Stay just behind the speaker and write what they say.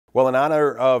Well, in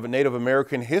honor of Native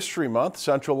American History Month,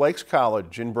 Central Lakes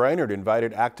College in Brainerd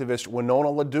invited activist Winona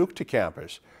LaDuke to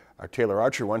campus. Our Taylor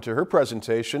Archer went to her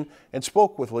presentation and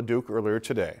spoke with LaDuke earlier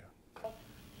today.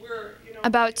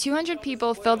 About 200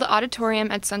 people filled the auditorium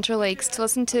at Central Lakes to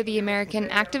listen to the American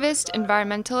activist,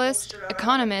 environmentalist,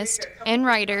 economist, and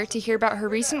writer to hear about her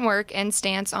recent work and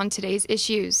stance on today's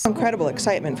issues. Incredible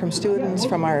excitement from students,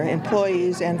 from our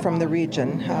employees, and from the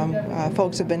region.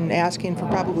 Folks have been asking for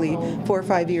probably 4 or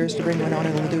 5 years to bring Winona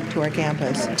LaDuke to our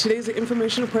campus. Today's an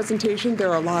informational presentation.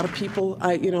 There are a lot of people.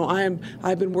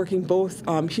 I've been working both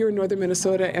here in northern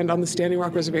Minnesota and on the Standing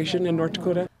Rock Reservation in North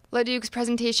Dakota. LaDuke's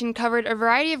presentation covered a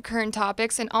variety of current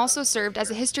topics and also served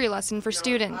as a history lesson for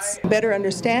students. Better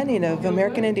understanding of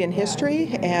American Indian history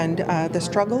and the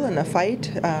struggle and the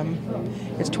fight.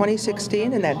 It's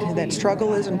 2016 and that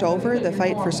struggle isn't over. The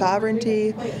fight for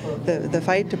sovereignty, the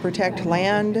fight to protect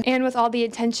land. And with all the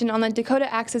attention on the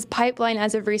Dakota Access Pipeline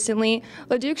as of recently,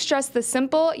 LaDuke stressed the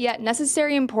simple yet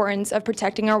necessary importance of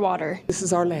protecting our water. This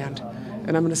is our land,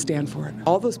 and I'm going to stand for it.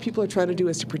 All those people are trying to do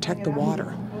is to protect the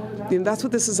water. And that's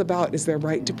what this is about, is their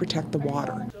right to protect the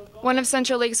water. One of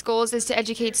Central Lakes' goals is to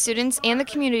educate students and the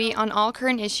community on all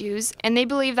current issues, and they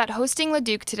believe that hosting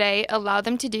LaDuke today allowed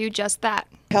them to do just that.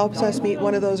 Helps us meet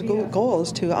one of those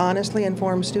goals to honestly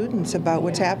inform students about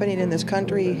what's happening in this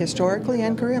country historically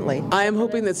and currently. I am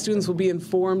hoping that students will be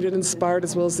informed and inspired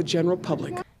as well as the general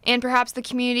public. And perhaps the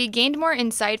community gained more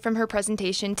insight from her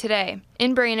presentation today.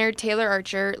 In Brainerd, Taylor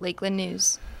Archer, Lakeland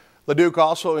News. LaDuke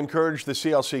also encouraged the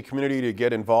CLC community to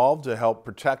get involved to help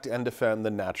protect and defend the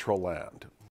natural land.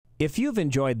 If you've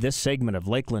enjoyed this segment of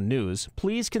Lakeland News,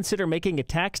 please consider making a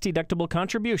tax-deductible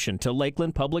contribution to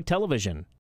Lakeland Public Television.